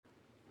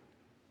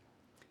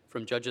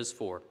From Judges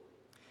 4.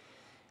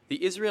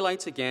 The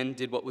Israelites again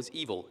did what was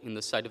evil in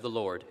the sight of the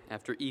Lord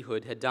after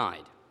Ehud had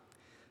died.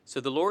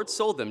 So the Lord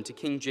sold them to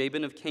King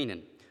Jabin of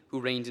Canaan,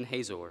 who reigned in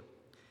Hazor.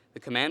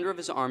 The commander of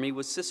his army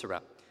was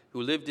Sisera,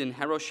 who lived in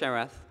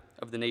Harosheth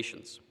of the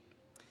nations.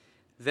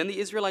 Then the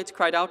Israelites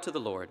cried out to the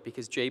Lord,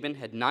 because Jabin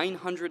had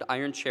 900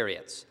 iron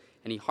chariots,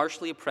 and he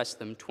harshly oppressed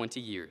them 20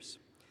 years.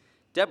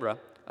 Deborah,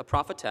 a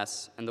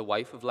prophetess and the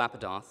wife of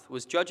Lapidoth,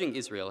 was judging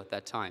Israel at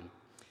that time.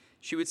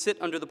 She would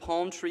sit under the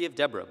palm tree of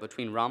Deborah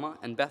between Ramah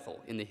and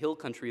Bethel in the hill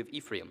country of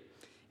Ephraim,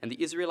 and the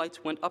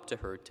Israelites went up to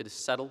her to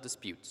settle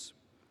disputes.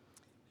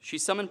 She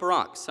summoned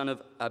Barak, son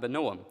of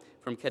Abinoam,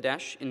 from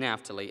Kadesh in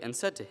Naphtali, and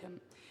said to him,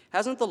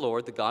 "Hasn't the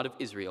Lord, the God of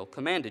Israel,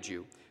 commanded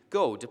you,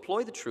 'Go,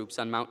 deploy the troops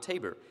on Mount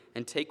Tabor,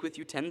 and take with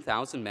you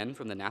 10,000 men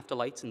from the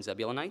Naphtalites and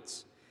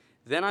Zebulunites?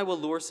 Then I will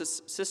lure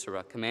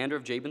Sisera, commander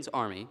of Jabin's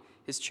army,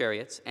 his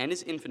chariots, and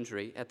his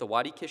infantry at the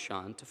Wadi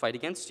Kishon to fight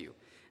against you,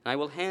 and I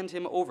will hand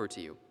him over to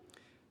you.'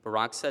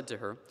 Barak said to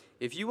her,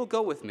 'If you will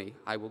go with me,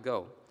 I will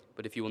go.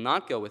 But if you will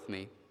not go with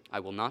me,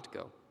 I will not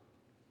go.'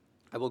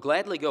 'I will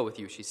gladly go with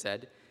you,' she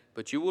said,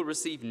 'but you will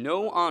receive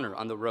no honor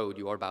on the road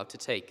you are about to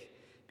take,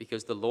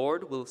 because the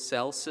Lord will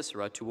sell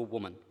Sisera to a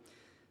woman.'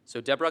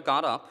 So Deborah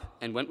got up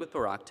and went with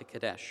Barak to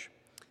Kadesh.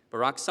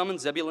 Barak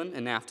summoned Zebulun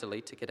and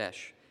Naphtali to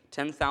Kadesh.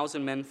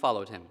 10,000 men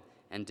followed him,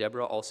 and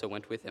Deborah also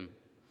went with him.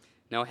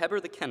 Now Heber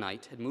the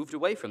Kenite had moved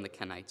away from the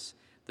Kenites,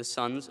 the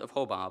sons of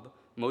Hobab,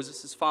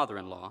 Moses'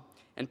 father-in-law,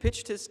 and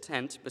pitched his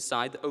tent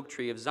beside the oak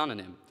tree of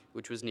Zananim,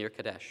 which was near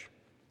Kadesh.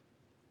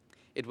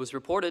 It was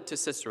reported to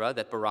Sisera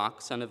that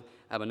Barak, son of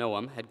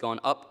Abinoam, had gone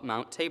up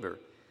Mount Tabor.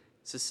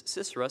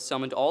 Sisera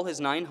summoned all his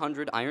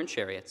 900 iron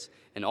chariots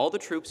and all the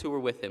troops who were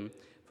with him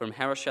from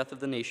Harosheth of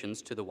the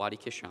nations to the Wadi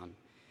Kishon.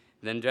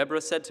 Then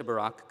Deborah said to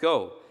Barak,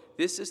 'Go,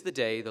 this is the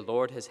day the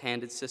Lord has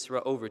handed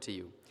Sisera over to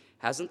you.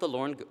 Hasn't the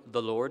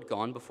Lord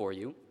gone before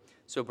you?'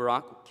 So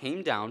Barak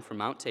came down from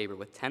Mount Tabor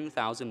with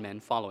 10,000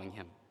 men following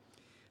him.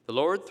 The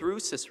Lord threw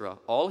Sisera,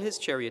 all his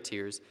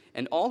charioteers,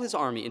 and all his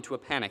army into a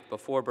panic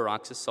before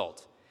Barak's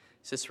assault.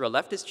 Sisera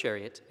left his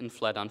chariot and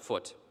fled on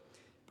foot.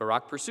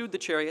 Barak pursued the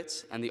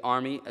chariots and the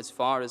army as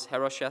far as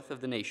Harosheth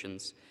of the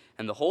nations,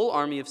 and the whole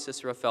army of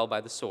Sisera fell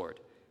by the sword.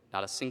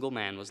 Not a single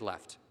man was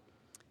left.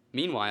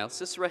 Meanwhile,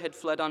 Sisera had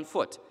fled on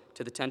foot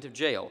to the tent of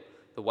Jael,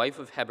 the wife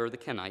of Heber the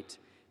Kenite,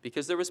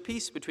 because there was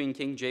peace between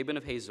King Jabin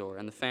of Hazor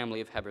and the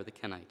family of Heber the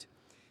Kenite.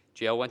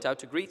 Jael went out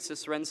to greet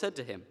Sisera and said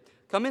to him,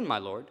 'Come in, my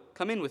lord,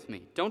 come in with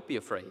me, don't be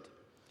afraid.'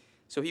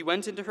 So he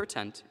went into her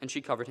tent, and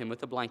she covered him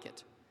with a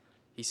blanket.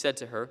 He said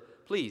to her,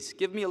 'Please,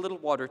 give me a little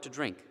water to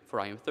drink, for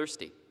I am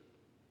thirsty.'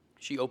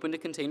 She opened a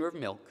container of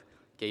milk,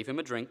 gave him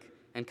a drink,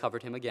 and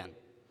covered him again.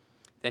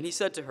 Then he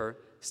said to her,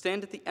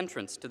 'Stand at the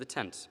entrance to the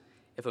tent.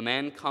 If a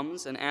man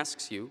comes and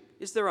asks you,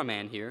 "Is there a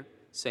man here?"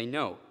 say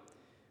no.'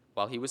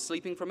 While he was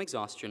sleeping from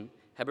exhaustion,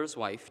 Heber's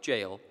wife,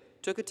 Jael,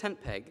 took a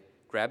tent peg,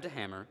 grabbed a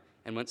hammer,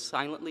 and went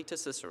silently to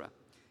Sisera.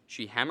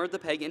 She hammered the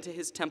peg into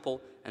his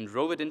temple and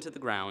drove it into the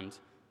ground,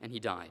 and he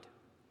died.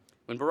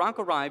 When Barak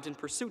arrived in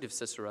pursuit of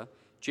Sisera,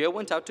 Jael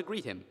went out to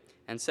greet him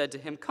and said to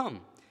him,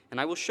 'Come,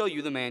 and I will show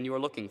you the man you are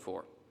looking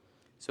for.'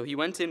 So he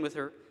went in with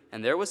her,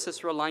 and there was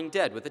Sisera lying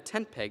dead with a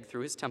tent peg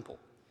through his temple.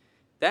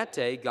 That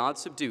day God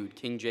subdued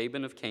King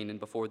Jabin of Canaan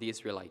before the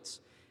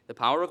Israelites. The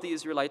power of the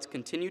Israelites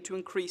continued to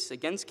increase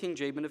against King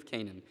Jabin of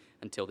Canaan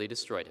until they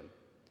destroyed him."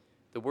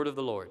 The word of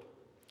the Lord.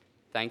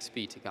 Thanks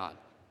be to God.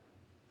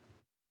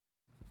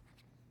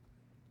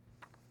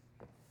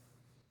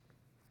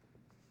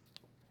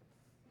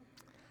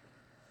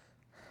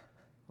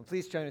 Well,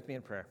 please join with me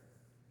in prayer.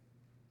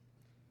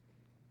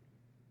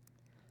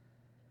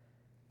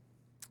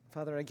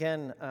 Father,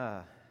 again,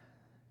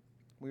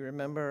 we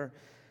remember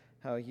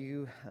how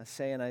you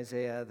say in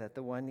Isaiah that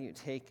the one you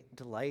take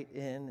delight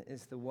in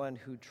is the one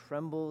who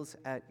trembles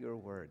at your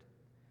word.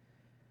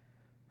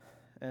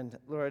 And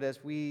Lord,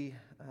 as we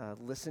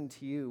listen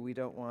to you, we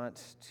don't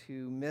want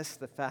to miss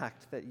the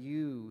fact that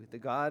you, the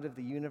God of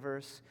the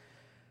universe,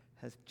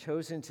 has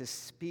chosen to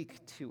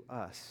speak to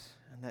us,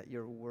 and that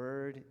your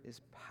word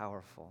is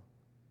powerful.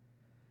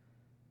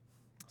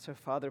 So,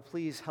 Father,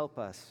 please help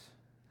us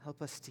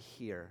to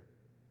hear.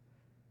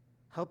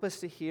 Help us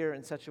to hear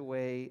in such a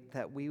way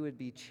that we would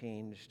be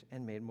changed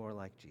and made more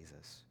like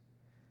Jesus.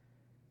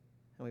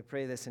 And we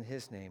pray this in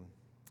his name.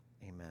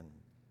 Amen.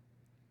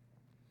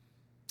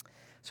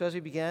 So as we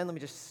begin, let me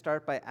just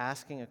start by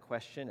asking a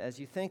question. As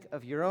you think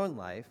of your own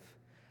life,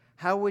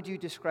 how would you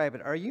describe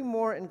it? Are you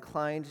more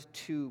inclined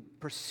to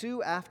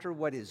pursue after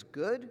what is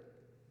good?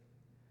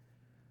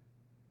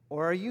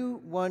 Or are you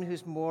one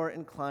who's more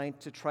inclined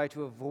to try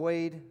to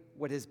avoid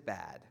what is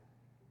bad?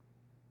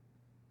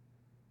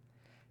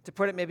 To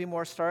put it maybe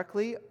more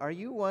starkly, are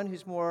you one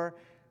who's more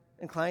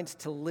inclined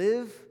to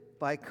live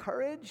by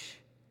courage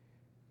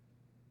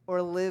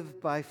or live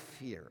by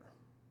fear?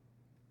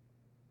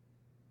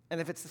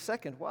 And if it's the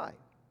second, why?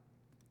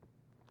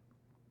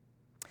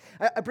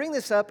 I bring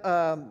this up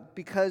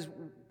because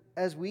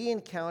as we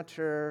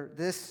encounter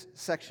this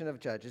section of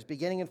Judges,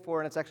 beginning in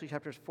 4, and it's actually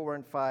chapters 4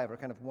 and 5 are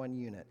kind of one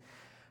unit,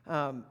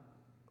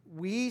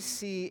 we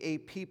see a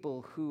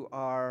people who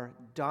are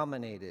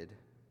dominated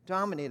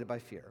by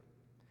fear.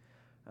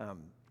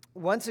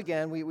 Once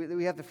again,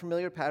 we have the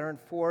familiar pattern.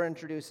 4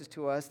 introduces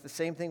to us the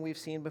same thing we've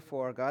seen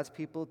before. God's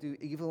people do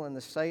evil in the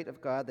sight of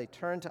God. They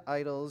turn to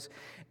idols,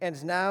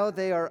 and now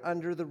they are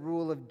under the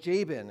rule of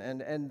Jabin.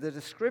 And the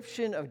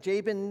description of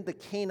Jabin the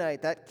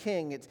Canaanite, that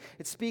king,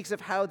 it speaks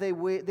of how they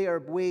are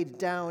weighed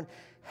down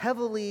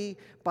heavily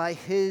by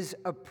his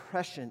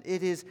oppression.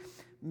 It is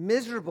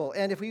miserable.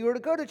 And if we were to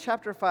go to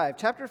chapter 5,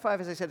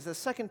 as I said, is the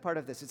second part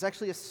of this. It's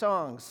actually a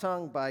song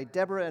sung by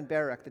Deborah and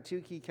Barak, the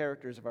 2 key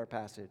characters of our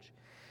passage.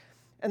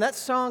 And that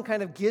song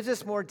kind of gives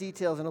us more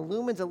details and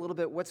illumines a little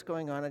bit what's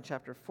going on in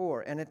chapter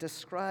 4. And it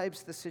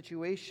describes the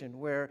situation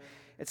where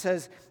it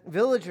says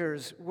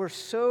villagers were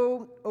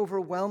so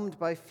overwhelmed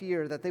by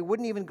fear that they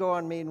wouldn't even go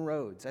on main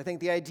roads. I think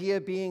the idea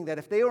being that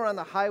if they were on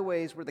the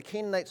highways where the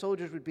Canaanite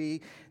soldiers would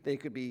be, they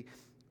could be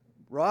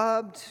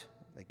robbed,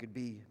 they could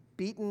be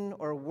beaten,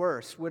 or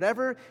worse.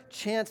 Whatever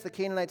chance the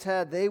Canaanites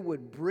had, they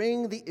would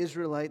bring the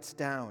Israelites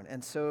down.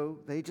 And so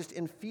they just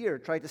in fear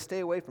tried to stay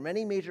away from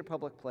any major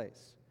public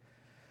place.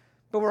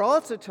 But we're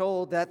also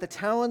told that the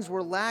towns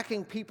were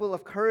lacking people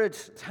of courage.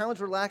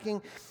 Towns were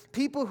lacking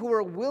people who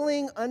were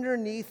willing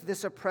underneath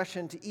this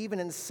oppression to even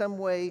in some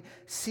way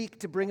seek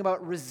to bring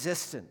about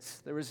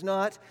resistance. There was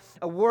not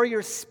a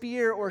warrior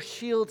spear or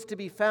shield to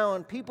be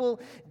found. People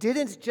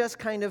didn't just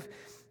kind of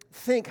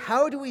think,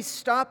 how do we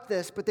stop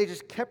this? But they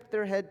just kept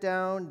their head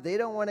down. They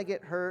don't want to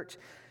get hurt.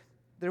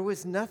 There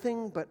was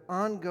nothing but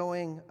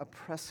ongoing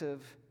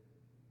oppressive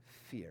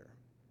fear.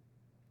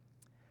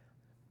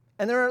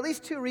 And there are at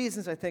least 2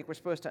 reasons I think we're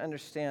supposed to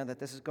understand that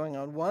this is going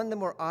on. One, the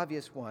more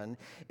obvious one,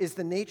 is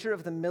the nature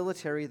of the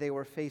military they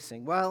were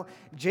facing. While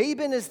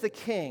Jabin is the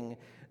king,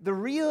 the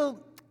real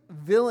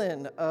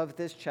villain of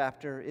this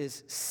chapter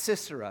is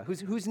Sisera,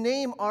 whose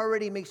name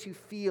already makes you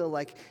feel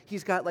like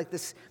he's got like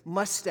this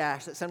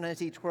mustache that sometimes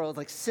he twirls,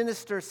 like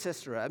sinister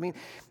Sisera. I mean,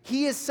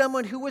 he is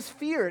someone who was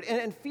feared,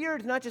 and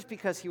feared not just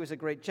because he was a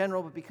great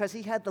general, but because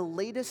he had the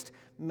latest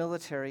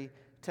military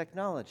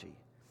technology.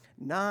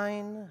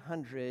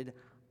 900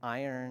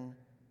 iron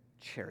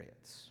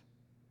chariots.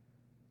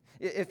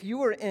 If you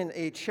were in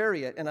a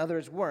chariot and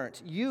others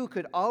weren't, you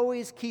could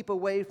always keep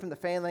away from the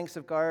phalanx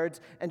of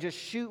guards and just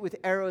shoot with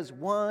arrows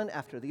one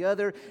after the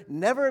other,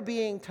 never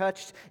being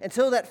touched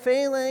until that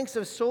phalanx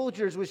of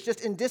soldiers was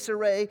just in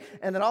disarray,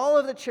 and then all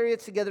of the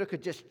chariots together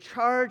could just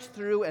charge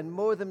through and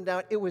mow them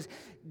down. It was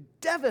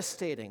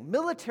devastating.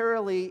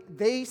 Militarily,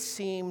 they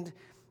seemed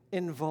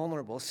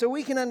invulnerable. So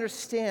we can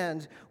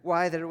understand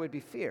why there would be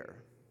fear.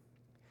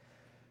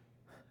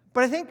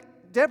 But I think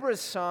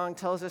Deborah's song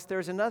tells us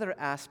there's another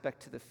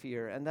aspect to the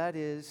fear, and that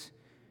is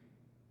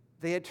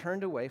they had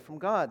turned away from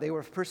God. They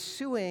were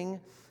pursuing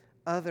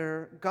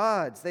other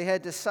gods. They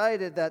had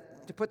decided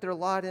that to put their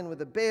lot in with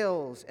the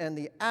Baals and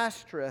the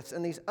Ashtoreths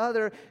and these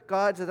other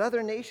gods that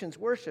other nations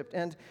worshipped.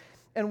 And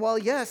while,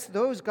 yes,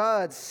 those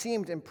gods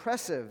seemed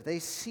impressive, they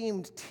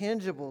seemed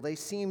tangible, they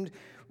seemed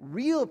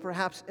real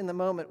perhaps in the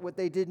moment, what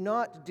they did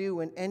not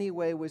do in any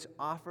way was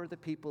offer the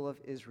people of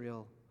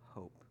Israel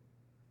hope.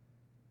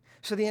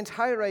 So the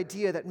entire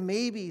idea that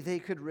maybe they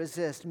could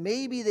resist,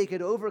 maybe they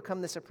could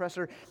overcome this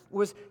oppressor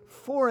was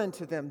foreign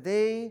to them.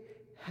 They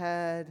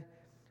had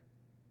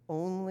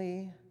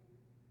only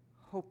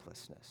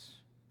hopelessness.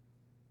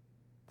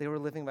 They were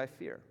living by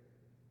fear.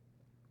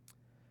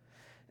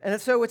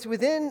 And so it's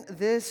within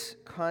this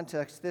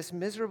context, this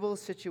miserable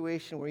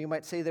situation where you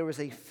might say there was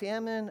a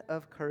famine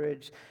of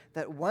courage,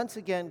 that once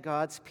again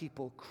God's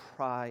people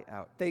cry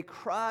out. They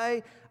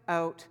cry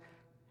out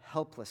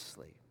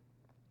helplessly.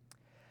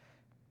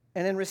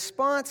 And in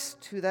response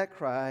to that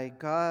cry,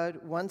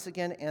 God once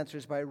again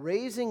answers by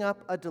raising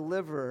up a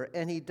deliverer,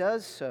 and he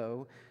does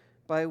so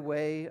by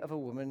way of a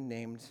woman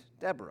named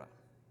Deborah.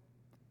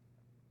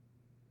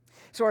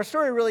 So our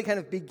story really kind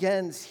of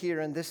begins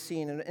here in this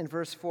scene in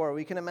verse 4.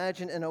 We can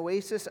imagine an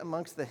oasis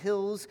amongst the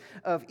hills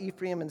of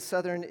Ephraim in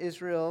southern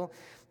Israel.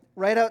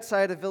 Right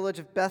outside the village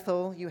of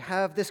Bethel, you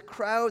have this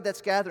crowd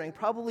that's gathering,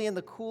 probably in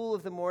the cool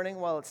of the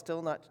morning while it's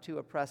still not too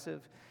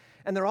oppressive.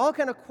 And they're all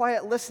kind of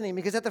quiet listening,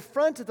 because at the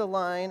front of the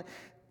line,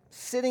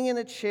 sitting in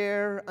a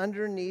chair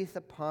underneath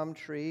a palm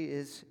tree,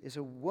 is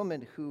a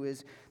woman who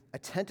is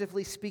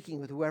attentively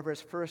speaking with whoever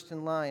is first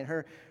in line.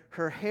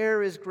 Her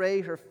hair is gray,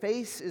 her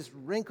face is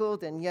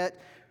wrinkled, and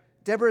yet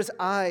Deborah's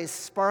eyes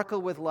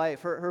sparkle with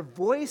life. Her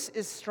voice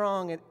is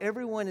strong, and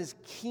everyone is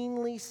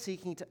keenly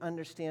seeking to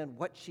understand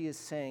what she is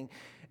saying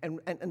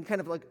and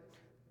kind of like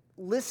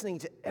listening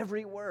to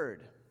every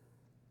word.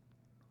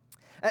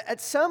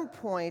 At some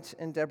point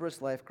in Deborah's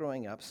life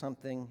growing up,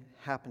 something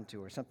happened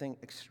to her, something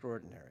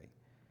extraordinary.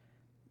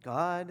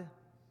 God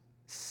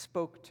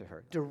spoke to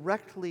her,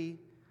 directly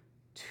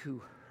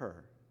to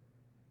her,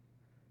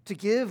 to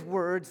give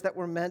words that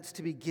were meant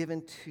to be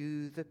given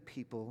to the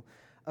people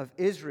of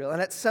Israel.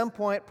 And at some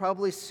point,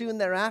 probably soon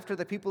thereafter,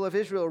 the people of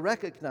Israel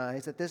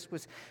recognized that this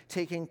was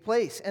taking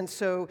place. And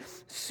so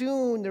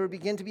soon there would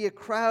begin to be a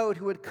crowd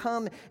who would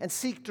come and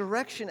seek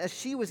direction as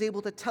she was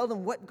able to tell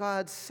them what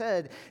God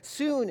said.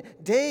 Soon,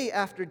 day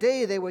after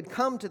day, they would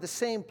come to the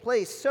same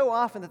place so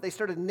often that they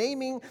started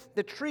naming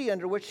the tree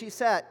under which she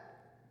sat,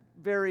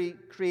 very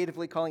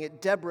creatively calling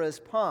it Deborah's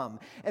palm.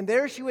 And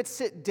there she would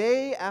sit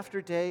day after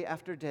day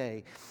after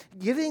day,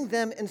 giving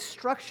them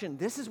instruction.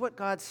 This is what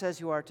God says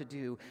you are to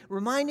do.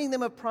 Reminding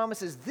them of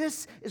promises.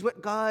 This is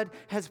what God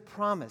has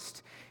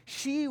promised.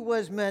 She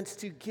was meant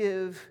to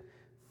give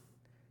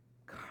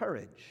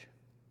courage.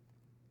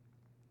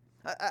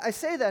 I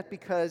say that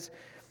because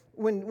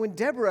when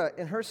Deborah,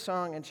 in her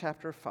song in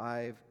chapter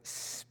 5,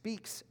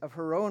 speaks of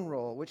her own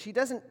role, which she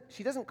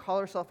doesn't call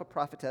herself a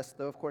prophetess,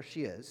 though of course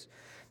she is.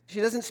 She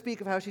doesn't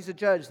speak of how she's a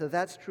judge, though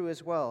that's true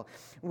as well.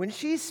 When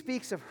she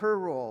speaks of her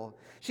role,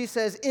 she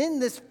says, "In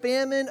this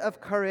famine of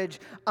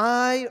courage,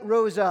 I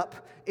rose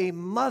up, a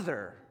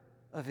mother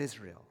of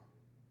Israel."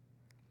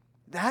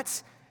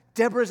 That's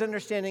Deborah's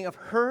understanding of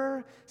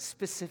her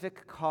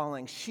specific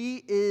calling.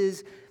 She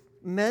is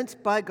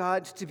meant by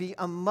God to be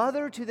a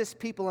mother to this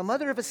people, a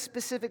mother of a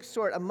specific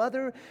sort, a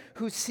mother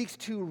who seeks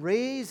to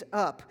raise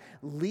up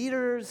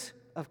leaders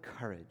of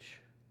courage.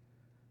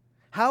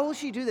 How will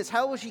she do this?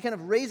 How will she kind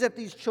of raise up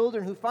these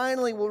children who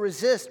finally will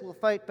resist, will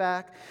fight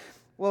back?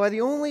 Well,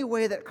 the only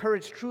way that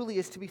courage truly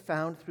is to be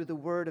found through the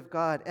Word of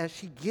God. As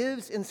she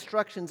gives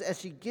instructions, as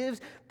she gives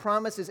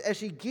promises, as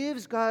she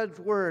gives God's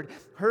Word,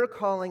 her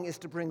calling is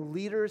to bring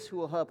leaders who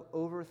will help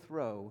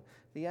overthrow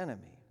the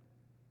enemy.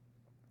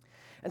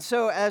 And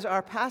so as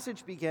our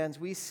passage begins,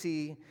 we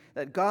see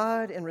that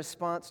God, in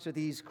response to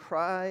these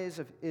cries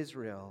of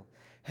Israel,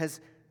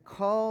 has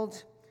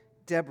called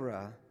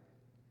Deborah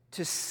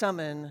to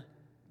summon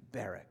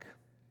Barak.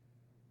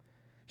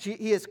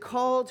 He has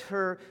called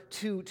her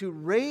to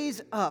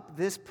raise up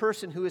this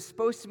person who is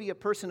supposed to be a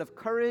person of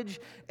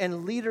courage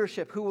and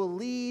leadership, who will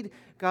lead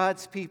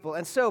God's people.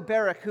 And so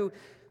Barak, who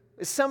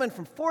is summoned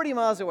from 40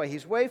 miles away,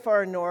 he's way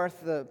far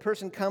north, the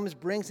person comes,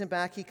 brings him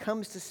back, he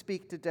comes to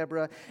speak to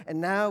Deborah, and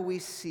now we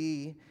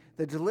see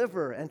the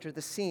deliverer enter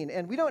the scene.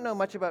 And we don't know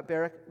much about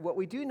Barak. What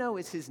we do know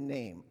is his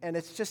name, and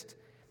it's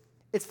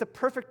the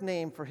perfect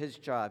name for his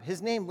job.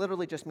 His name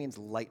literally just means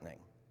lightning.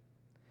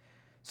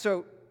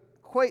 So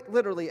quite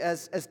literally,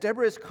 as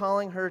Deborah is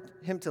calling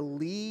him to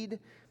lead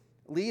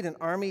an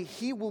army,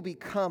 he will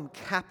become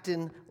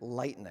Captain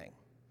Lightning.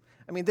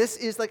 I mean, this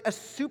is like a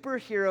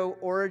superhero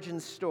origin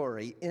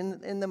story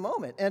in the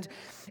moment.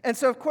 And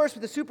so, of course,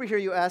 with the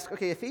superhero, you ask,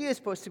 okay, if he is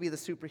supposed to be the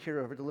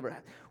superhero of a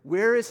deliverer,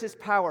 where is his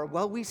power?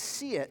 Well, we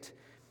see it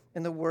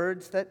in the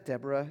words that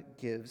Deborah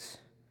gives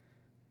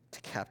to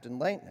Captain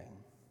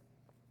Lightning.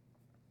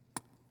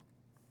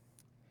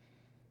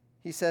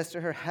 She says to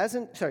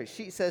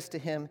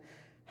him,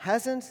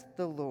 "Hasn't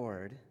the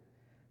Lord,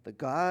 the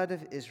God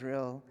of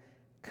Israel,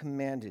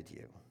 commanded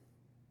you?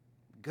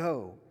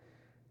 Go,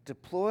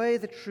 deploy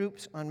the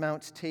troops on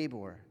Mount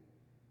Tabor,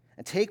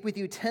 and take with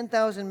you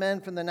 10,000 men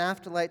from the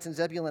Naphtalites and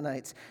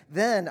Zebulunites.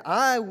 Then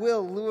I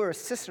will lure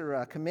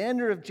Sisera,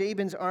 commander of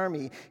Jabin's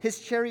army, his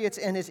chariots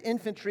and his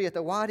infantry at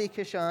the Wadi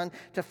Kishon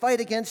to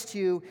fight against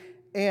you,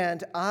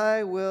 and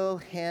I will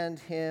hand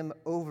him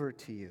over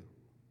to you."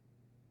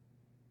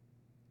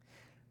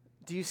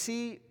 Do you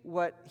see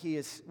what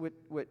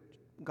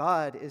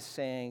God is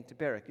saying to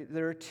Barak?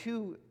 There are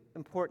two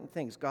important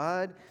things.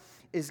 God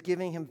is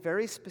giving him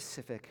very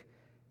specific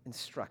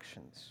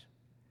instructions.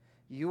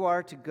 You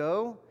are to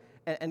go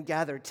and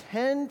gather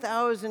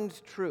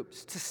 10,000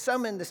 troops to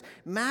summon this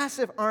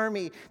massive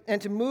army and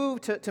to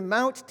move to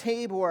Mount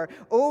Tabor,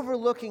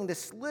 overlooking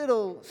this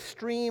little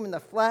stream in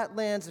the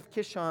flatlands of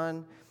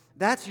Kishon.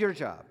 That's your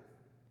job.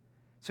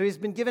 So he's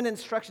been given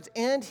instructions,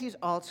 and he's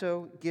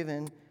also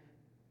given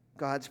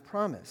God's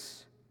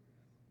promise.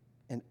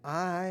 "And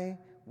I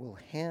will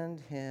hand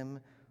him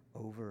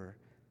over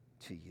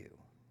to you."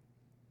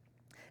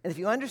 And if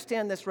you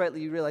understand this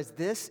rightly, you realize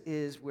this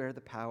is where the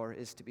power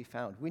is to be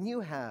found. When you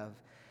have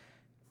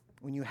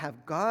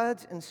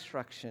God's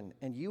instruction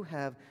and you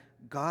have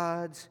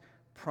God's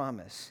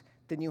promise,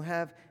 then you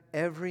have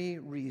every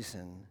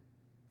reason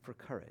for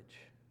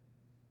courage.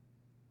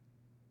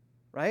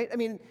 Right? I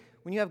mean,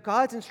 when you have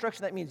God's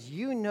instruction, that means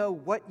you know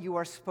what you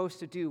are supposed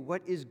to do,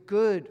 what is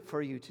good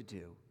for you to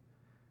do.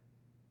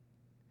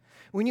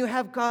 When you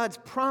have God's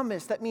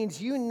promise, that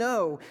means you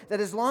know that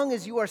as long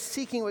as you are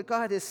seeking what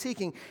God is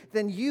seeking,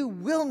 then you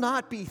will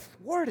not be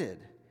thwarted.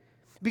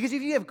 Because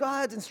if you have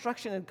God's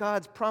instruction and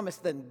God's promise,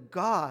 then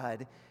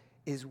God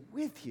is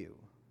with you.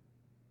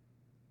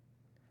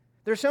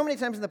 There are so many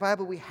times in the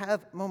Bible we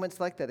have moments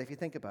like that, if you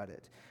think about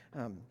it.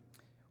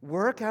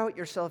 Work out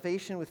your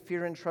salvation with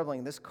fear and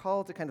trembling. This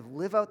call to kind of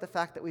live out the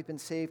fact that we've been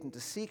saved and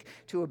to seek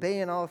to obey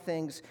in all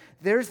things.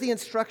 There's the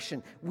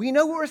instruction. We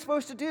know what we're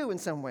supposed to do in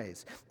some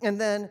ways. And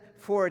then,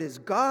 for it is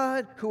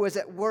God who is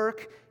at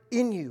work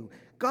in you.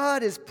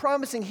 God is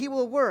promising he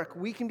will work.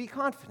 We can be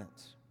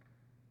confident.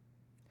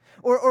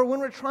 Or when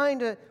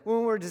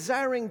we're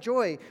desiring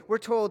joy, we're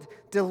told,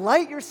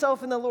 delight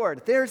yourself in the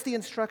Lord. There's the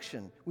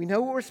instruction. We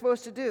know what we're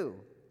supposed to do.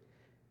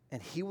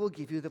 And he will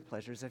give you the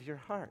pleasures of your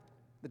heart,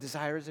 the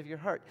desires of your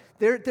heart.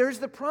 There's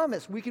the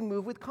promise. We can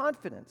move with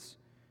confidence.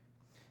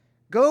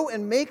 Go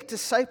and make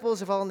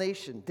disciples of all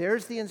nations.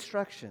 There's the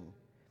instruction.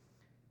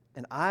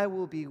 And I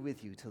will be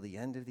with you till the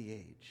end of the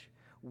age.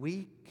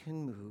 We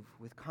can move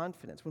with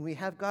confidence. When we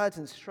have God's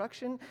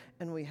instruction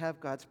and we have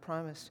God's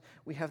promise,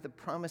 we have the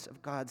promise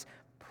of God's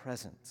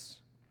presence.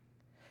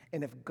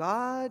 And if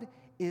God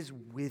is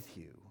with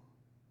you,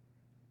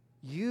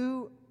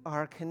 you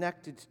are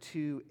connected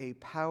to a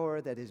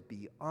power that is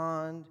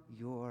beyond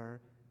your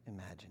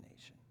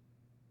imagination.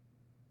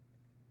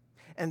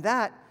 And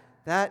that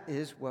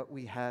is what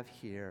we have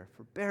here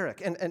for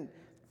Barak. And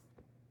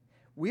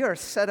we are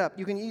set up,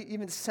 you can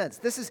even sense,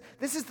 this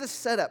is the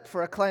setup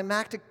for a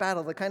climactic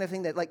battle, the kind of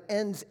thing that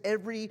ends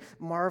every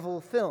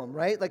Marvel film,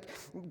 right?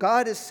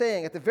 God is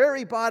saying at the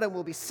very bottom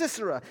will be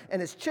Sisera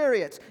and his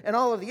chariots and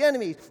all of the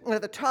enemies, and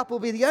at the top will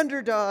be the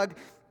underdog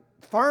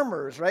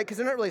farmers, right? Because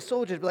they're not really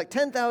soldiers, but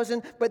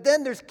 10,000. But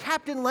then there's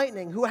Captain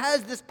Lightning, who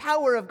has this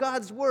power of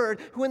God's word,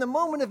 who in the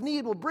moment of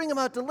need will bring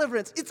about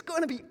deliverance. It's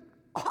going to be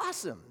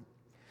awesome.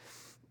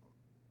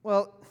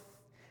 Well,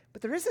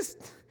 but there is this.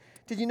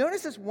 Did you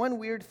notice this one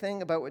weird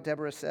thing about what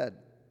Deborah said?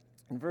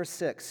 In verse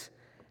 6,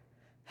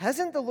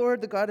 hasn't the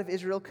Lord, the God of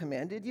Israel,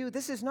 commanded you?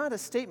 This is not a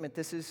statement.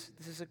 This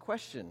is a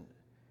question.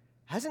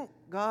 Hasn't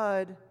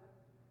God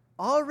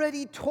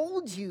already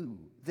told you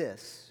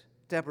this?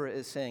 Deborah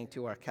is saying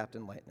to our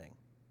Captain Lightning.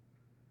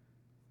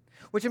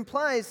 Which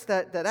implies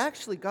that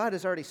actually God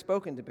has already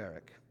spoken to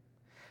Barak.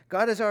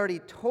 God has already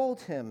told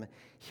him,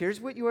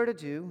 here's what you are to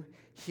do,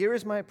 here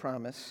is my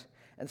promise,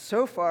 and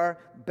so far,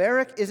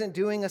 Barak isn't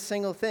doing a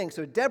single thing.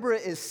 So Deborah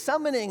is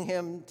summoning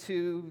him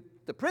to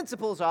the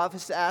principal's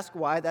office to ask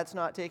why that's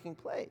not taking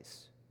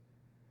place.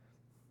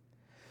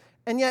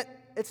 And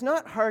yet, it's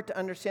not hard to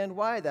understand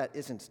why that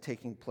isn't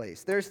taking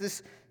place. There's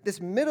this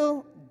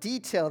middle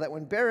detail that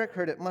when Barak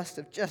heard it must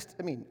have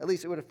at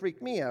least it would have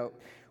freaked me out,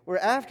 where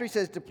after he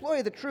says,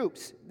 deploy the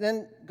troops,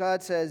 then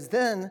God says,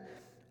 then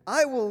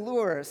I will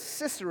lure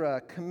Sisera,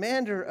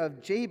 commander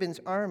of Jabin's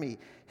army,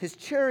 his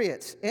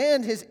chariots,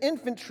 and his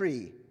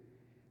infantry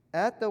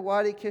at the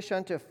Wadi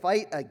Kishon to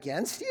fight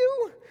against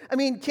you? I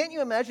mean, can't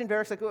you imagine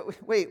Barak's like,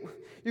 wait,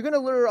 you're going to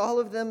lure all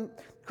of them?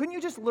 Couldn't you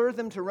just lure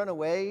them to run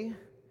away?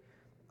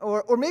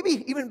 Or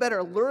maybe even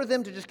better, lure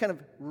them to just kind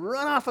of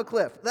run off a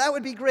cliff. That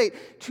would be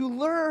great. To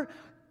lure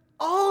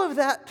all of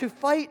that to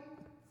fight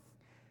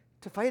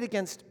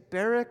against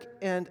Barak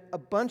and a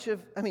bunch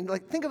of,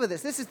 think of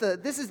this. This is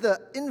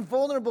the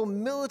invulnerable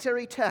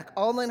military tech,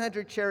 all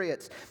 900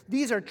 chariots.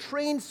 These are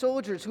trained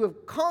soldiers who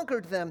have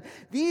conquered them.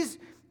 These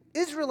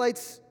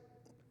Israelites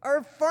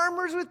are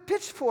farmers with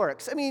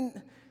pitchforks.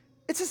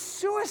 It's a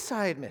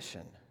suicide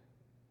mission.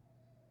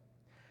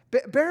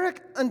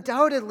 Barak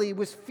undoubtedly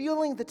was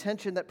feeling the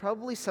tension that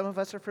probably some of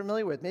us are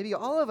familiar with, maybe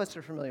all of us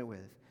are familiar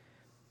with.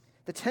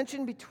 The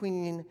tension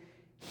between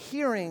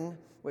hearing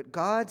what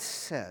God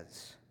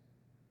says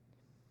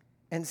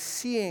and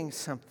seeing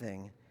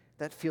something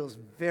that feels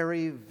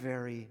very,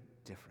 very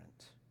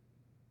different.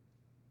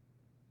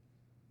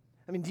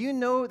 Do you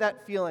know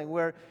that feeling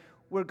where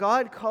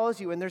God calls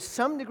you and there's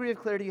some degree of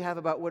clarity you have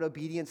about what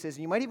obedience is,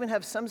 and you might even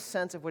have some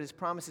sense of what his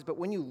promise is, but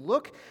when you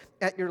look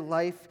at your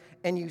life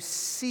and you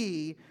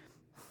see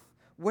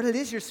what it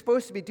is you're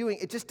supposed to be doing,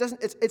 it just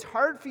doesn't, it's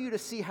hard for you to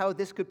see how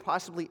this could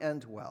possibly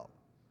end well.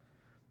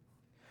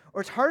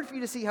 Or it's hard for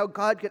you to see how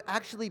God could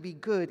actually be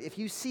good if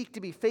you seek to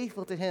be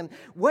faithful to him.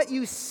 What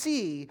you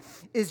see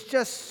is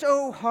just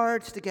so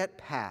hard to get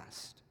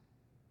past.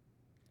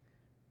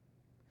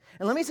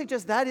 And let me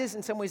suggest that is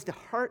in some ways the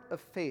heart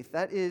of faith.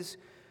 That is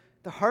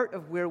the heart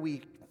of where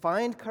we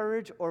find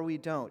courage or we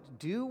don't.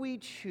 Do we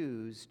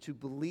choose to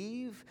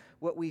believe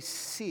what we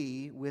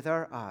see with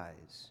our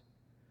eyes?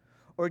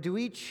 Or do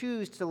we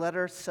choose to let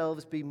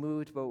ourselves be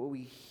moved by what we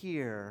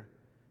hear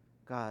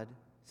God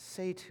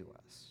say to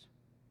us?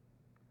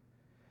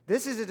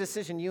 This is a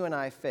decision you and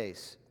I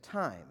face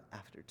time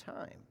after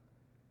time.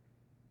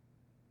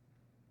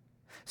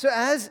 So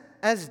as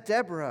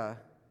Deborah,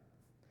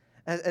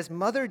 as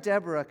Mother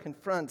Deborah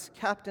confronts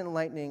Captain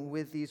Lightning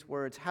with these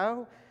words,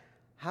 how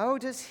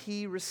does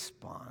he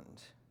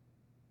respond?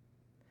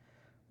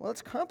 Well,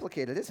 it's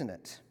complicated, isn't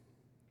it?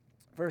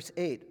 Verse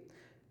 8,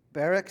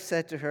 Barak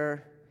said to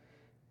her,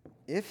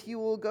 if you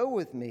will go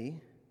with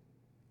me,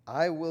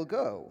 I will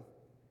go.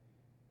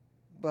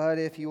 But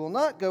if you will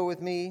not go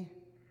with me,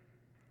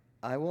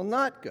 I will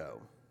not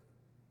go.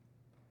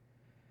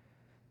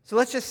 So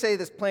let's just say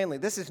this plainly.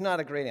 This is not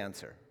a great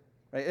answer.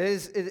 Right?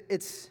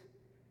 It's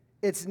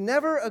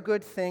never a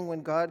good thing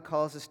when God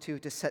calls us to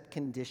set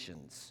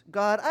conditions.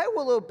 God, I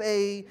will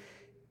obey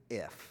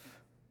if.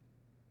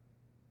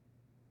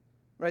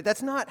 Right?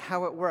 That's not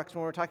how it works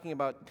when we're talking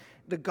about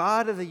the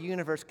God of the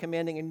universe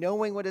commanding and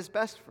knowing what is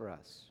best for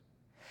us.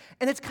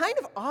 And it's kind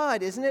of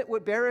odd, isn't it,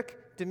 what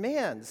Barak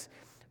demands?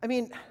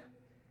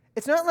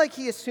 It's not like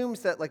he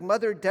assumes that like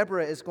Mother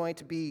Deborah is going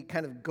to be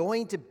kind of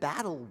going to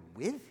battle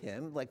with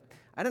him, like,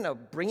 I don't know,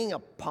 bringing a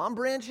palm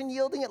branch and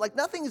yielding it. Like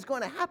nothing is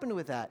going to happen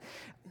with that.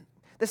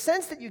 The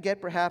sense that you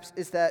get perhaps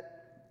is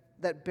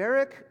that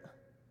Barak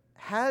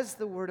has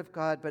the word of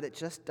God, but it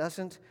just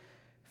doesn't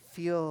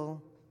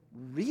feel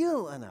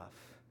real enough.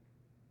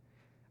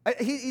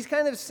 He's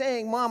kind of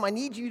saying, Mom, I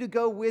need you to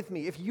go with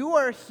me. If you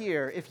are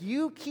here, if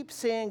you keep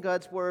saying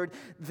God's word,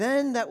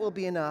 then that will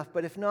be enough.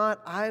 But if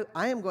not, I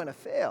am going to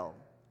fail.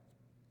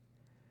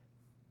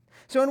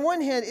 So on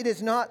one hand, it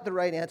is not the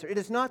right answer. It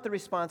is not the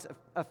response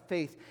of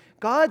faith.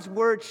 God's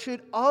word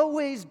should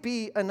always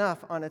be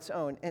enough on its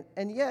own.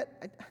 And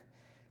yet,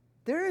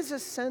 there is a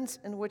sense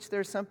in which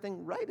there's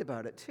something right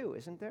about it too,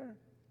 isn't there?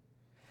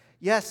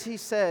 Yes, he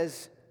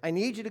says, I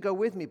need you to go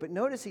with me. But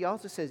notice he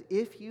also says,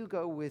 if you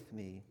go with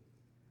me,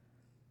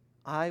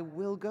 I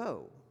will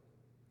go.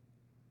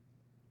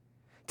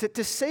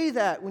 To say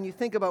that when you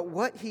think about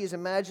what he is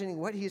imagining,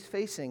 what he is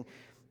facing,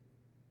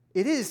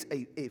 it is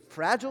a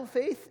fragile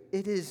faith.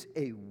 It is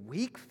a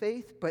weak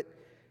faith, but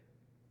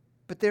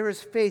there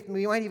is faith.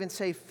 We might even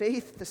say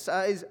faith the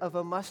size of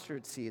a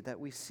mustard seed that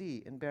we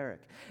see in Barak.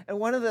 And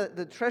one of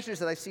the treasures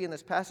that I see in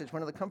this passage,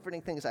 one of the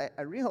comforting things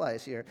I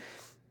realize here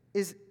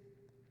is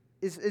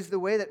the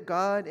way that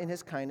God in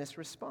his kindness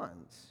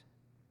responds.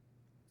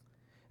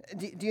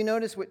 Do you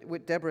notice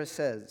what Deborah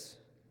says?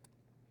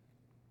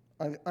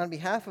 On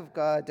behalf of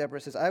God,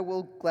 Deborah says, I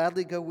will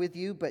gladly go with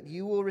you, but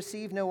you will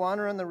receive no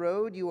honor on the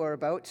road you are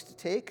about to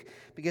take,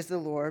 because the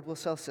Lord will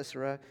sell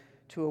Sisera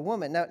to a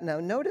woman. Now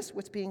notice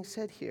what's being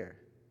said here.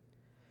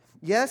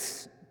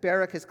 Yes,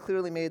 Barak has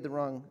clearly made the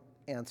wrong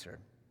answer.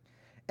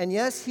 And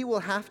yes, he will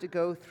have to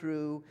go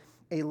through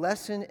a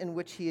lesson in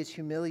which he is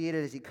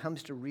humiliated as he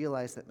comes to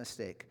realize that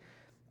mistake.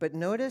 But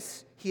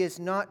notice he is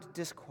not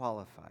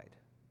disqualified.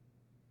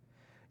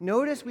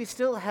 Notice we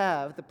still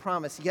have the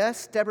promise.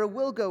 Yes, Deborah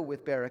will go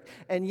with Barak.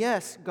 And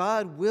yes,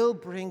 God will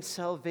bring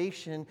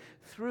salvation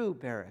through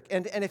Barak.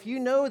 And if you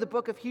know the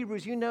book of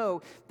Hebrews, you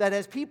know that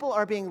as people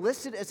are being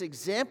listed as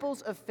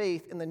examples of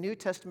faith in the New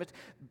Testament,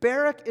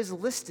 Barak is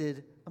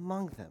listed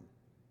among them.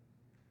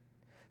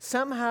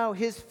 Somehow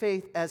his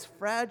faith, as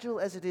fragile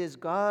as it is,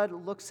 God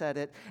looks at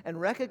it and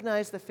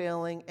recognizes the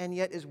failing and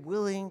yet is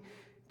willing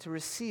to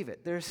receive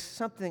it. There's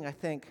something, I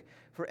think,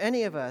 for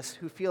any of us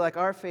who feel like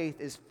our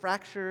faith is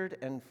fractured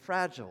and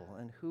fragile,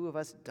 and who of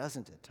us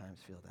doesn't at times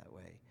feel that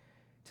way,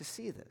 to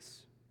see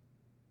this.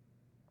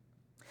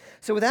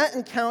 So with that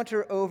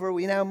encounter over,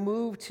 we now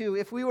move to,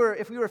 if we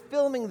were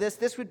filming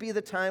this would be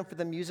the time for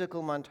the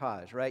musical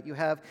montage, right? You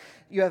have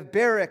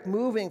Barak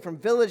moving from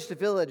village to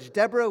village,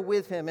 Deborah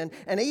with him,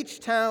 and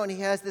each town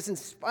he has this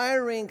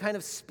inspiring kind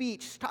of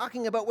speech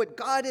talking about what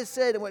God has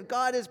said and what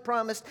God has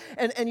promised,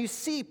 and you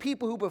see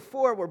people who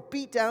before were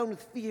beat down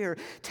with fear,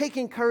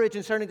 taking courage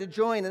and starting to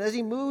join, and as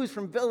he moves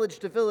from village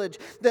to village,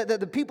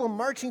 the people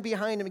marching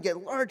behind him get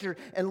larger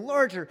and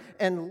larger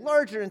and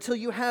larger until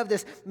you have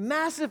this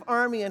massive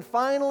army, and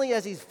finally,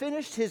 as he's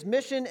finished his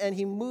mission and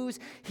he moves,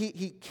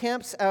 he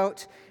camps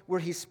out where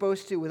he's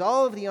supposed to with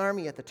all of the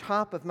army at the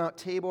top of Mount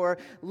Tabor,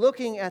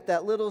 looking at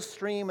that little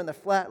stream and the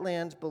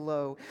flatlands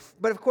below.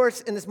 But of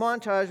course, in this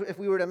montage, if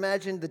we were to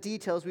imagine the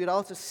details, we would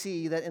also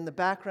see that in the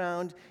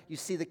background, you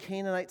see the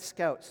Canaanite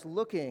scouts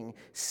looking,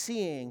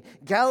 seeing,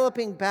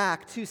 galloping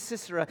back to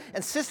Sisera,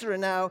 and Sisera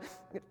now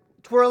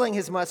twirling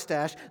his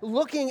mustache,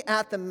 looking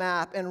at the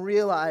map and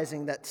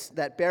realizing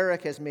that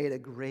Barak has made a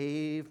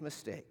grave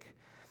mistake.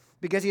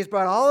 Because he has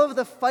brought all of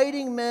the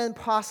fighting men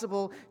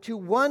possible to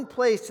one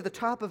place, to the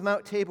top of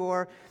Mount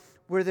Tabor,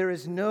 where there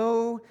is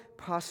no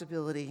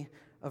possibility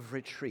of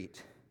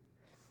retreat.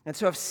 And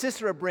so if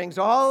Sisera brings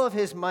all of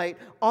his might,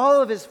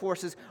 all of his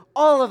forces,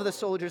 all of the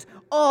soldiers,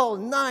 all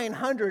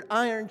 900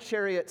 iron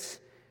chariots,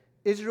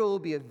 Israel will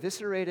be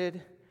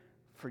eviscerated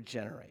for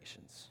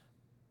generations.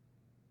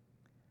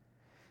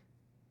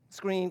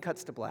 Screen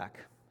cuts to black,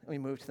 and we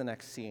move to the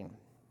next scene.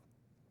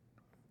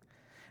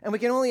 And we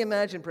can only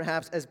imagine,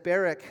 perhaps, as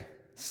Barak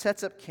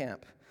sets up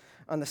camp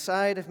on the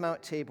side of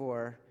Mount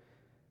Tabor,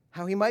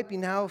 how he might be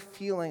now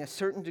feeling a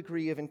certain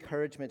degree of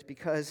encouragement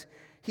because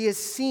he has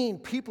seen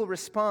people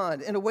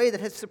respond in a way that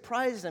has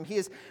surprised him. He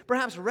has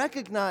perhaps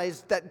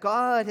recognized that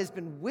God has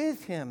been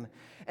with him.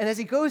 And as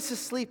he goes to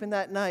sleep in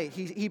that night,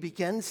 he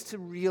begins to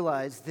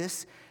realize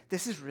this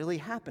is really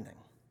happening.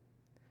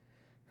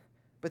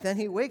 But then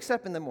he wakes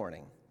up in the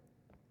morning.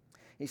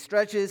 He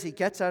stretches, he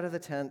gets out of the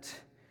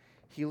tent,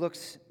 he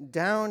looks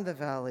down the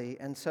valley,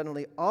 and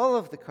suddenly all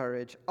of the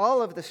courage,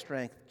 all of the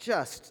strength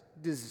just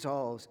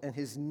dissolves, and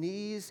his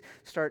knees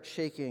start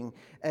shaking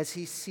as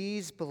he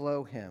sees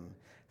below him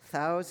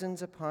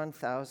thousands upon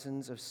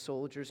thousands of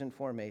soldiers in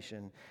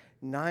formation,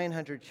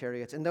 900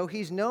 chariots. And though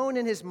he's known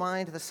in his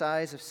mind the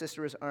size of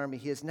Sisera's army,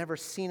 he has never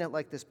seen it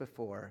like this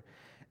before,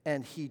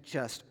 and he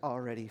just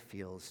already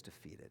feels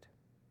defeated.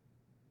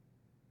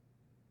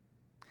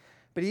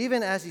 But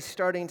even as he's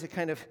starting to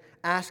kind of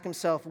ask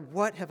himself,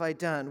 what have I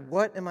done?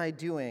 What am I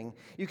doing?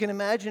 You can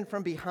imagine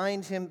from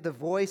behind him the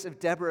voice of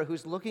Deborah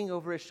who's looking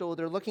over his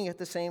shoulder, looking at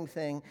the same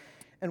thing.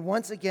 and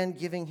once again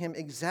giving him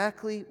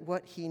exactly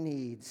what he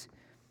needs,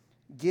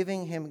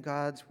 giving him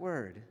God's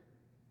word.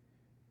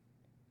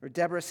 Or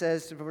Deborah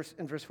says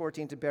in verse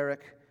 14 to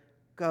Barak,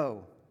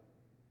 "Go.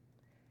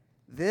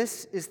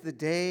 This is the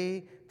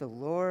day the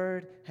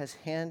Lord has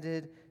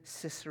handed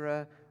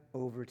Sisera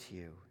over to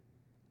you.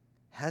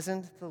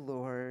 Hasn't the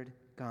Lord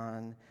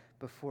gone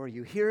before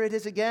you?" Here it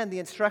is again, the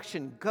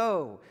instruction,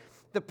 go.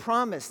 The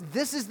promise,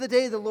 this is the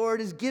day the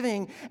Lord is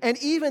giving. And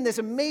even this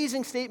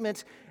amazing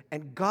statement,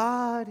 and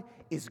God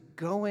is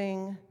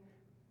going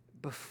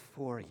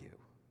before you.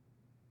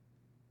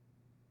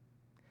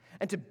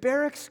 And to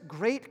Barak's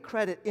great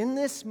credit, in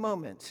this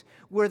moment,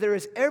 where there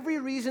is every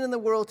reason in the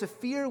world to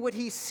fear what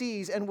he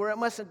sees and where it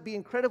must be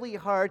incredibly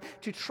hard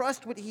to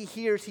trust what he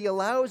hears, he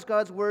allows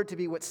God's word to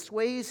be what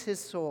sways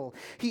his soul.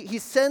 He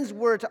sends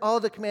word to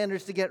all the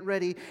commanders to get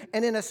ready,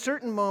 and in a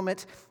certain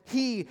moment,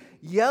 he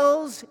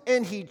yells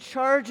and he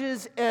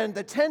charges, and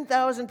the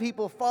 10,000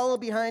 people follow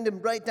behind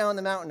him right down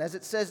the mountain, as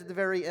it says at the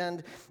very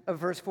end of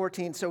verse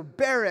 14. So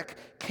Barak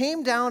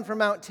came down from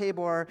Mount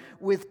Tabor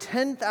with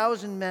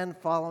 10,000 men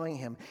following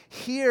him.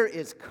 Here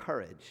is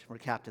courage for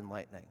Captain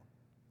Lightning.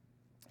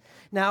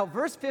 Now,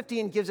 verse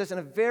 15 gives us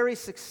a very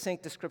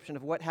succinct description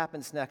of what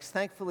happens next.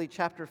 Thankfully,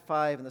 chapter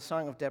 5 in the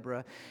Song of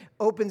Deborah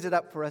opens it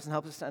up for us and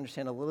helps us to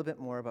understand a little bit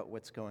more about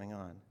what's going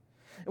on.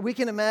 And we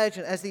can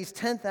imagine as these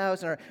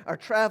 10,000 are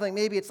traveling,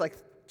 maybe it's like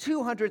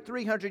 200,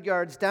 300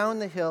 yards down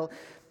the hill.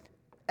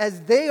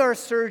 As they are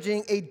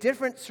surging, a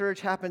different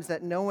surge happens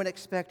that no one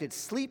expected.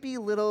 Sleepy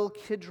little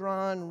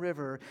Kidron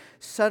River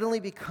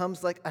suddenly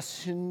becomes like a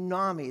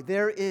tsunami.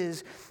 There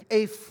is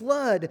a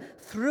flood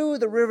through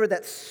the river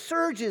that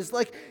surges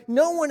like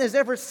no one has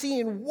ever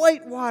seen.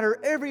 White water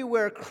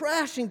everywhere,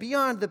 crashing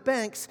beyond the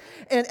banks.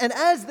 And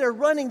as they're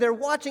running, they're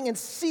watching and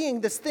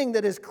seeing this thing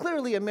that is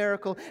clearly a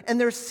miracle. And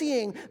they're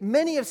seeing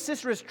many of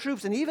Sisera's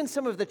troops and even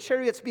some of the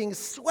chariots being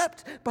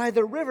swept by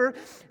the river.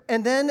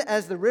 And then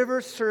as the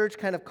river surge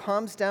kind of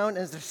calms down,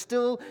 as they're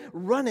still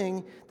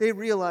running, they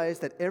realize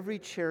that every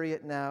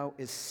chariot now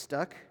is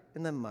stuck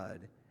in the mud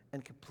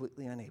and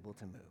completely unable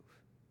to move.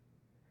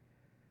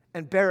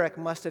 And Barak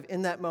must have,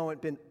 in that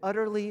moment, been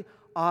utterly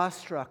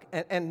awestruck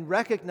and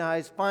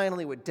recognized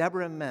finally what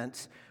Deborah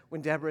meant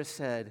when Deborah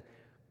said,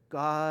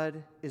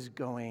 "God is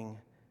going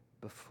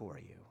before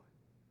you."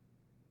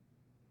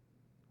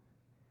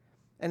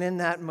 And in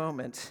that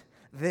moment,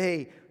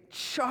 they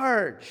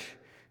charge.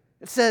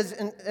 It says,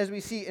 as we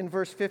see in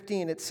verse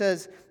 15, it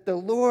says, "The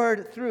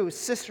Lord threw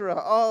Sisera,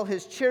 all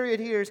his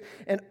charioteers,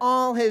 and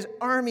all his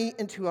army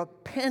into a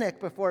panic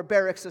before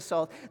Barak's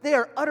assault." They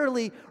are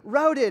utterly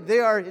routed.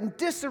 They are in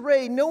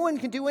disarray. No one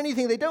can do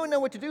anything. They don't know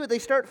what to do. They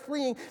start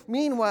fleeing.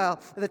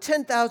 Meanwhile, the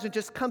 10,000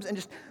 just comes and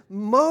just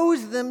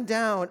mows them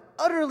down,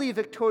 utterly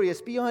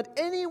victorious, beyond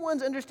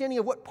anyone's understanding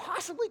of what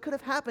possibly could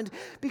have happened.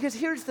 Because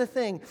here's the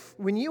thing.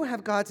 When you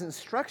have God's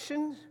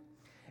instructions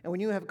and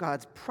when you have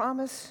God's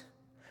promise,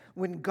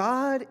 when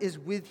God is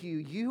with you,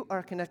 you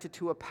are connected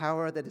to a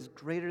power that is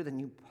greater than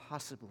you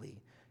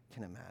possibly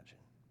can imagine.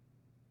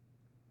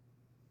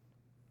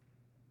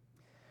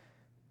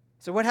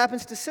 So what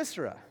happens to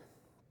Sisera?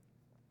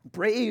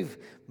 Brave,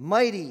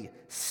 mighty,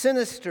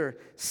 sinister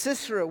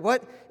Sisera.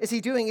 What is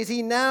he doing? Is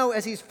he now,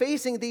 as he's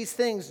facing these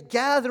things,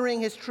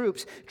 gathering his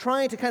troops,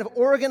 trying to kind of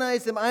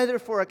organize them either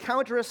for a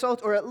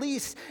counter-assault or at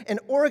least an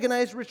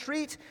organized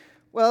retreat?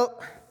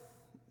 Well,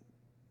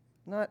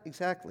 not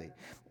exactly.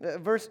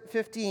 Verse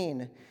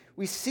 15,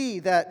 we see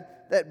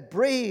that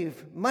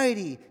brave,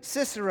 mighty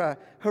Sisera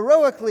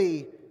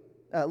heroically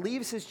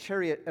leaves his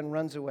chariot and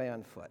runs away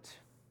on foot.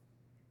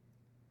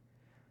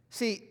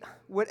 See,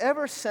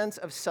 whatever sense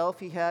of self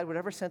he had,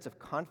 whatever sense of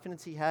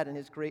confidence he had in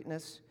his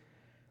greatness,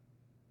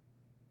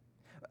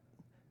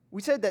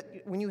 we said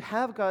that when you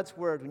have God's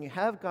word, when you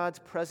have God's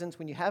presence,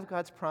 when you have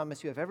God's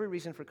promise, you have every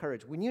reason for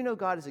courage. When you know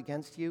God is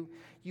against you,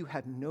 you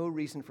have no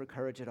reason for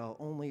courage at all,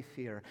 only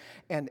fear.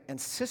 And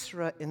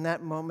Sisera, in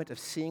that moment of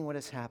seeing what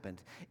has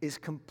happened, is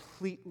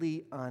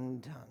completely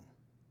undone.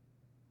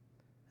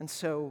 And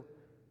so,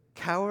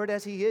 coward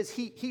as he is,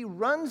 he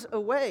runs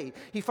away.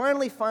 He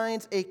finally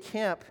finds a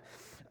camp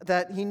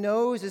that he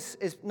knows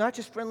is not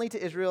just friendly to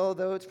Israel,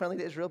 though it's friendly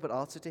to Israel, but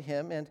also to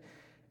him. And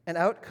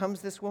out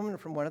comes this woman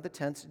from one of the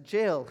tents,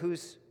 Jael,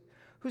 whose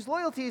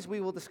loyalties we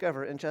will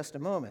discover in just a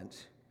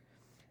moment.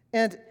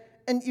 And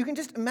you can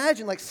just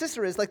imagine, like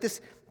Sisera is like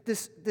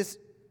this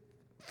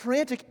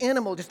frantic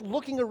animal just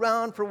looking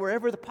around for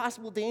wherever the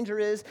possible danger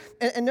is.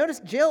 And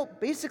notice Jael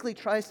basically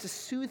tries to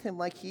soothe him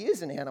like he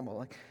is an animal.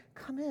 Like,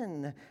 come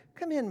in,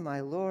 my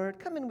Lord.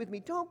 Come in with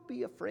me. Don't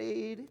be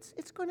afraid.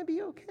 It's going to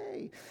be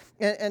okay.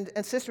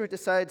 And Sisera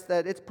decides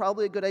that it's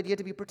probably a good idea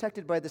to be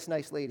protected by this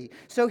nice lady.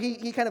 So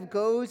he kind of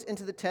goes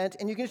into the tent,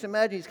 and you can just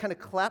imagine he's kind of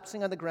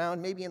collapsing on the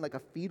ground, maybe in like a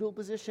fetal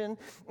position.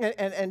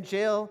 And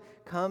Jael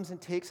comes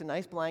and takes a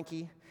nice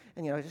blankie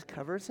and, just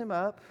covers him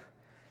up.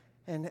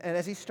 And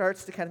as he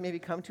starts to kind of maybe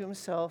come to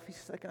himself,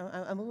 he's like,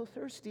 I'm a little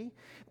thirsty.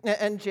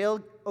 And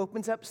Jael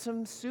opens up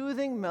some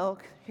soothing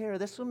milk. Here,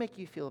 this will make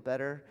you feel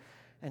better.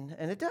 And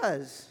it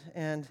does.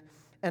 And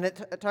And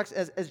it talks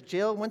as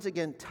Jael once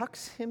again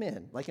tucks him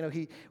in. Like,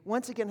 he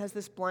once again has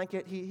this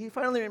blanket. He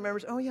finally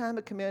remembers, oh yeah, I'm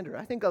a commander.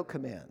 I think I'll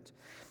command.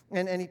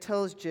 And he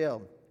tells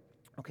Jael,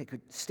 okay,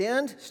 good.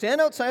 Stand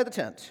outside the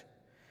tent.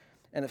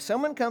 And if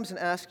someone comes and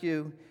asks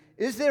you,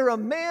 is there a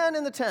man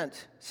in the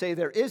tent? Say,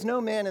 there is no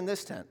man in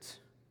this tent.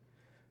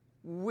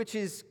 Which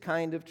is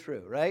kind of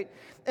true, right?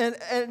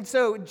 And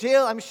so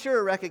Jael, I'm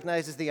sure,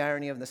 recognizes the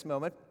irony of this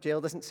moment. Jael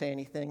doesn't say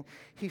anything.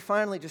 He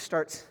finally just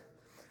starts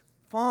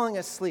falling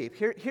asleep.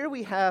 Here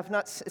we have,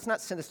 it's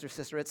not sinister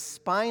Sisera, it's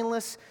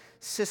spineless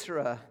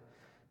Sisera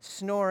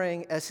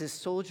snoring as his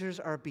soldiers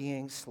are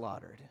being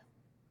slaughtered.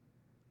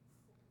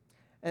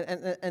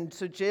 And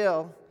so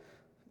Jael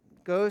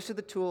goes to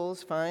the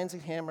tools, finds a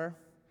hammer,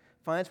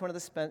 finds one of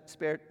the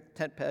spare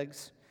tent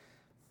pegs,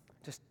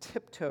 just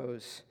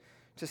tiptoes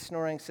to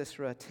snoring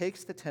Sisera,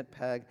 takes the tent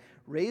peg,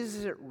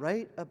 raises it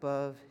right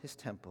above his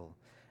temple,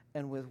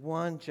 and with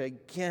one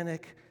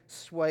gigantic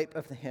swipe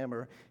of the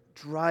hammer,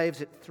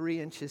 drives it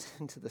 3 inches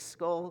into the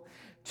skull,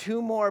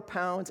 2 more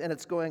pounds, and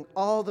it's going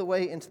all the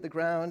way into the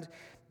ground.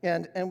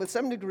 And with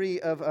some degree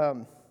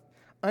of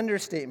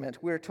understatement,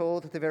 we're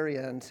told at the very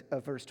end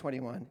of verse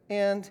 21,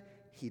 and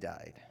he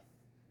died.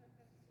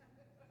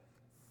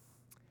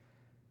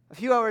 A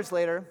few hours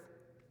later,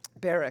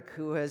 Barak,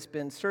 who has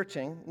been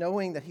searching,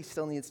 knowing that he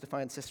still needs to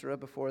find Sisera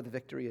before the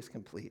victory is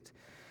complete,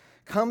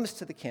 comes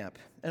to the camp.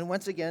 And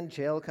once again,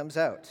 Jael comes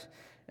out.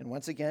 And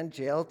once again,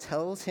 Jael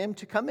tells him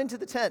to come into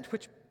the tent,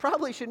 which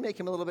probably should make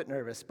him a little bit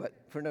nervous, but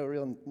for no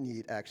real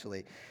need,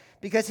 actually.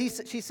 Because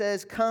she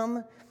says,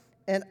 come,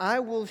 and I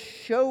will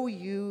show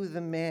you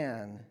the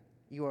man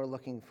you are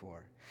looking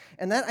for.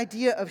 And that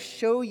idea of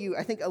show you,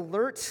 I think,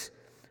 alerts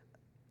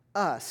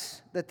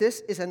us that this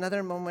is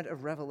another moment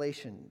of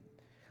revelation.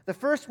 The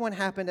first one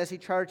happened as he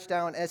charged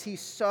down, as he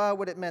saw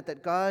what it meant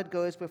that God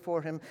goes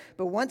before him.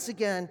 But once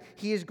again,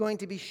 he is going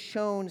to be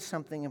shown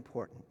something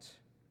important.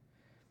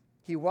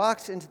 He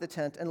walks into the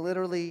tent, and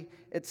literally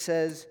it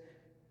says,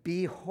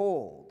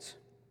 behold,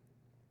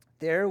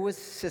 there was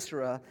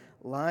Sisera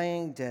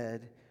lying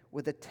dead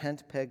with a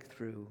tent peg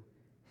through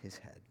his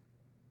head.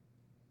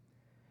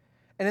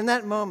 And in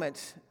that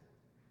moment,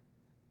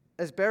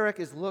 as Barak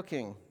is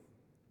looking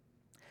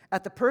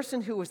at the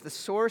person who was the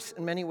source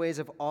in many ways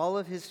of all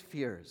of his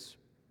fears,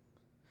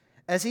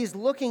 as he's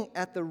looking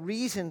at the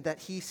reason that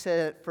he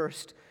said at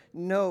first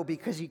no,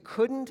 because he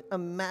couldn't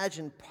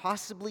imagine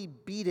possibly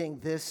beating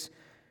this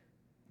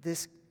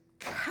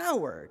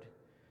coward,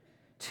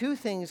 2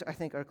 things I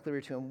think are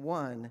clear to him.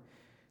 One,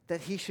 that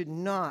he should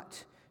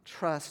not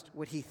trust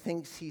what he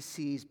thinks he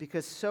sees,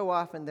 because so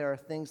often there are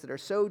things that are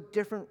so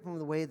different from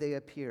the way they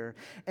appear.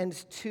 And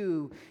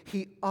 2,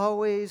 he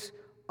always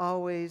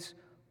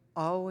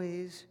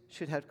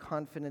should have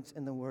confidence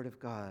in the Word of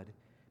God,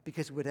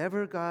 because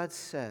whatever God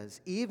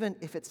says, even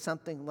if it's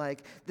something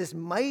like this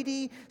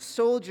mighty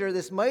soldier,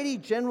 this mighty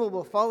general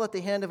will fall at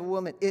the hand of a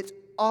woman, it's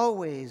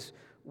always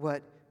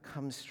what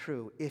comes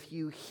true. If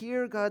you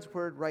hear God's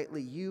Word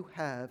rightly, you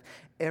have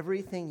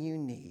everything you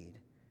need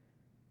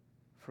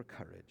for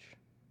courage.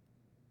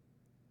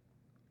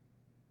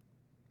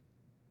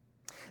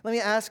 Let me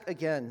ask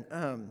again,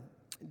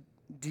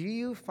 do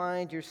you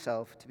find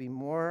yourself to be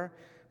more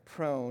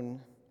prone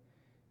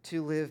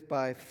to live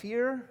by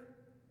fear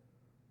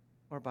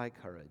or by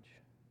courage?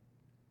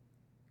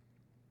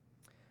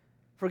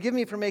 Forgive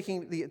me for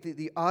making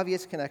the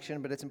obvious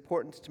connection, but it's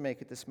important to make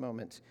at this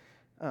moment.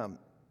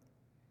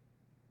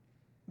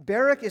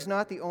 Barak is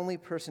not the only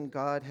person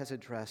God has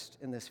addressed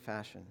in this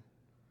fashion.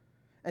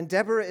 And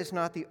Deborah is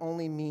not the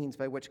only means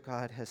by which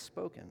God has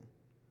spoken.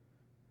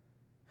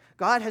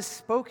 God has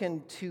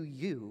spoken to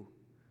you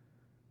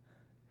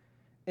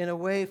in a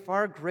way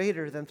far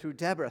greater than through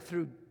Deborah,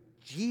 through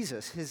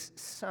Jesus, his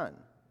son.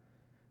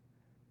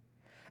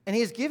 And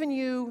he has given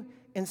you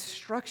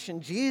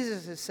instruction.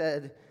 Jesus has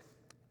said,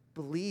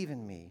 believe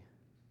in me,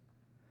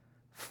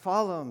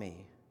 follow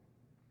me,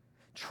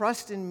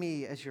 trust in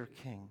me as your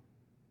king.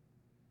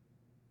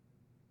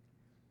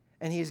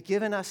 And he has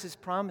given us his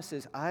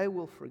promises. I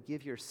will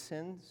forgive your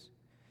sins.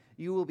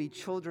 You will be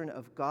children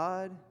of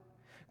God.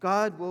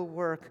 God will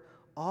work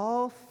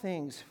all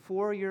things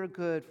for your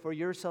good, for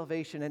your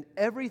salvation, and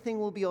everything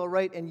will be all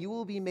right, and you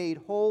will be made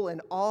whole,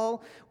 and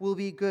all will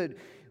be good.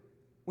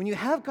 When you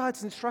have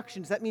God's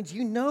instructions, that means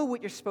you know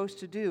what you're supposed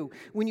to do.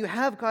 When you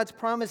have God's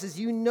promises,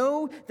 you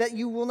know that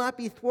you will not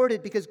be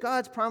thwarted, because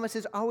God's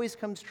promises always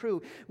comes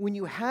true. When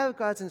you have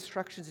God's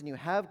instructions and you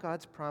have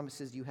God's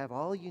promises, you have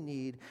all you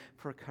need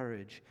for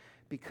courage,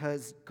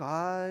 because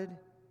God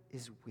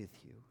is with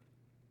you.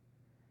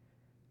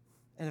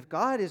 And if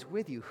God is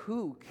with you,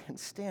 who can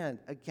stand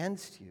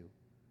against you?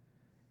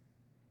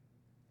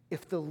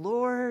 If the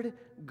Lord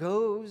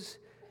goes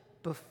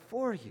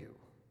before you,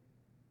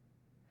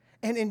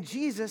 and in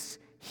Jesus,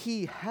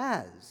 he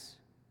has.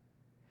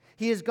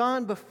 He has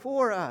gone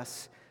before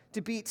us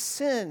to beat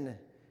sin,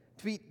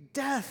 to beat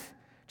death,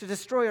 to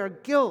destroy our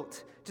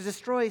guilt, to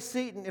destroy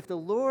Satan. If the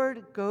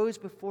Lord goes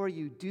before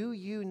you, do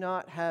you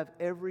not have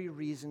every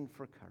reason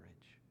for courage?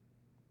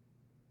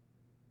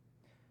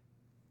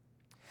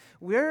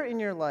 Where in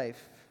your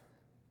life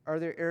are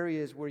there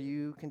areas where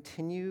you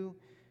continue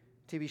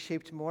to be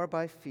shaped more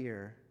by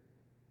fear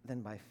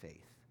than by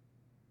faith?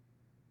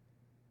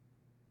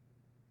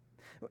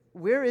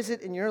 Where is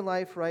it in your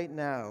life right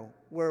now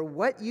where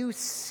what you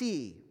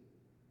see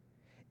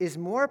is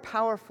more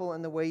powerful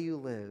in the way you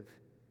live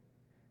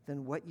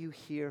than what you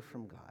hear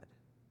from God?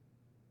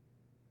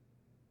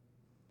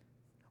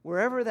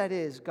 Wherever that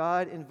is,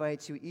 God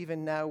invites you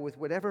even now, with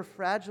whatever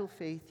fragile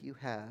faith you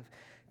have,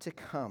 to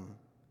come,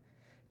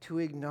 to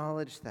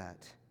acknowledge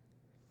that,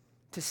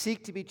 to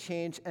seek to be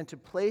changed, and to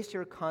place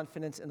your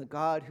confidence in the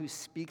God who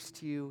speaks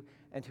to you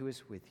and who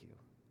is with you.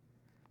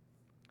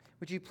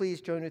 Would you please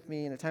join with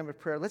me in a time of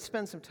prayer? Let's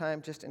spend some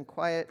time just in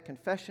quiet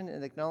confession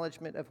and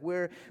acknowledgement of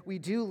where we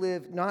do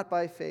live not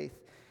by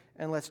faith,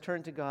 and let's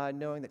turn to God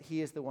knowing that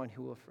He is the one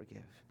who will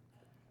forgive.